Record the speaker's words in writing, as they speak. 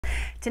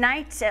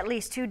Tonight, at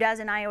least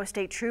 24 Iowa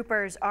State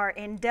troopers are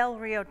in Del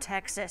Rio,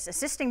 Texas,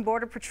 assisting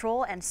Border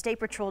Patrol and State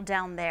Patrol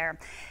down there.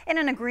 In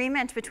an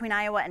agreement between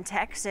Iowa and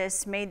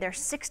Texas made their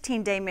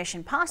 16-day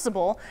mission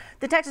possible,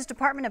 the Texas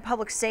Department of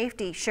Public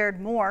Safety shared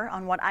more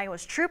on what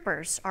Iowa's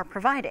troopers are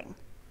providing.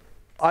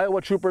 Iowa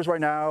troopers right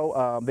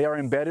now, they are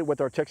embedded with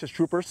our Texas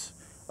troopers.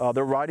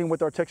 They're riding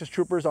with our Texas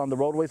troopers on the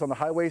roadways, on the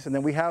highways, and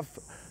then we have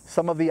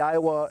some of the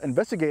Iowa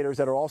investigators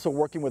that are also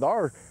working with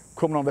our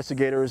criminal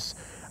investigators.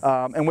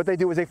 And what they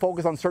do is they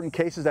focus on certain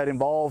cases that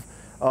involve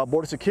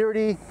border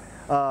security,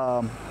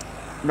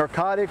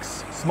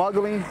 narcotics,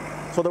 smuggling,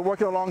 so they're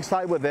working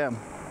alongside with them.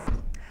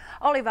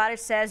 Olivarez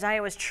says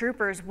Iowa's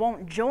troopers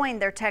won't join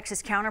their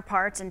Texas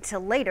counterparts until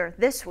later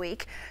this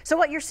week. So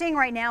what you're seeing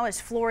right now is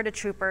Florida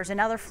troopers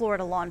and other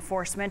Florida law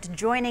enforcement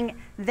joining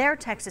their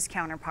Texas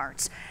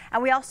counterparts.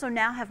 And we also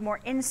now have more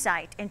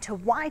insight into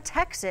why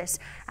Texas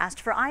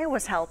asked for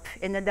Iowa's help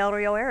in the Del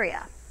Rio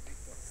area.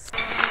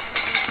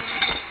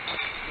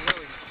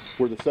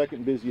 We're the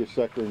second busiest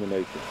sector in the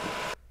nation.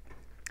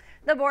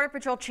 The Border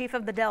Patrol chief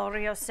of the Del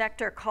Rio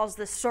sector calls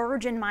the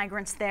surge in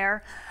migrants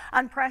there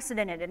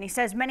unprecedented, and he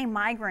says many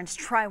migrants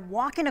try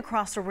walking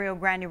across the Rio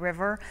Grande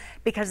River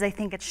because they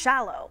think it's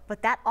shallow,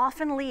 but that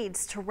often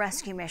leads to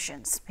rescue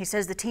missions. He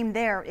says the team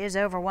there is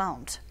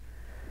overwhelmed.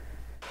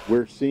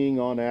 We're seeing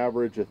on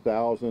average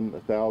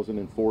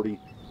 1,040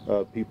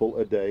 people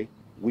a day.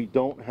 We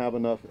don't have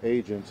enough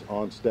agents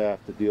on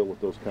staff to deal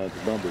with those kinds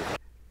of numbers.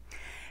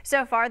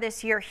 So far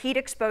this year, heat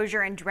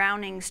exposure and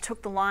drownings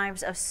took the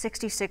lives of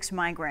 66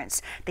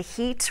 migrants. The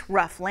heat,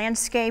 rough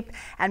landscape,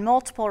 and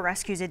multiple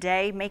rescues a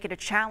day make it a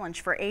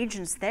challenge for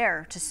agents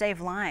there to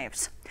save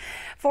lives.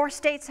 4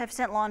 states have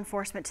sent law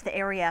enforcement to the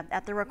area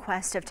at the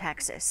request of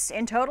Texas.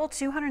 In total,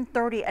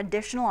 230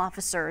 additional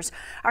officers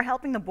are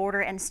helping the Border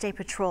and State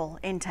Patrol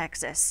in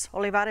Texas.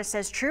 Olivarez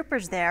says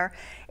troopers there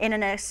in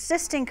an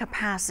assisting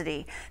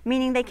capacity,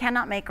 meaning they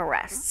cannot make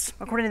arrests.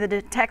 According to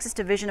the Texas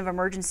Division of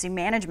Emergency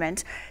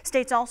Management,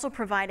 states also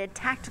provided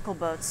tactical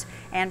boats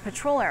and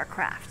patrol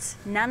aircraft.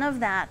 None of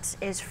that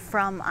is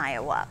from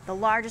Iowa. The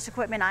largest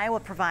equipment Iowa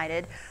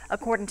provided,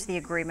 according to the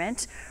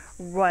agreement,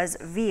 was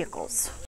vehicles.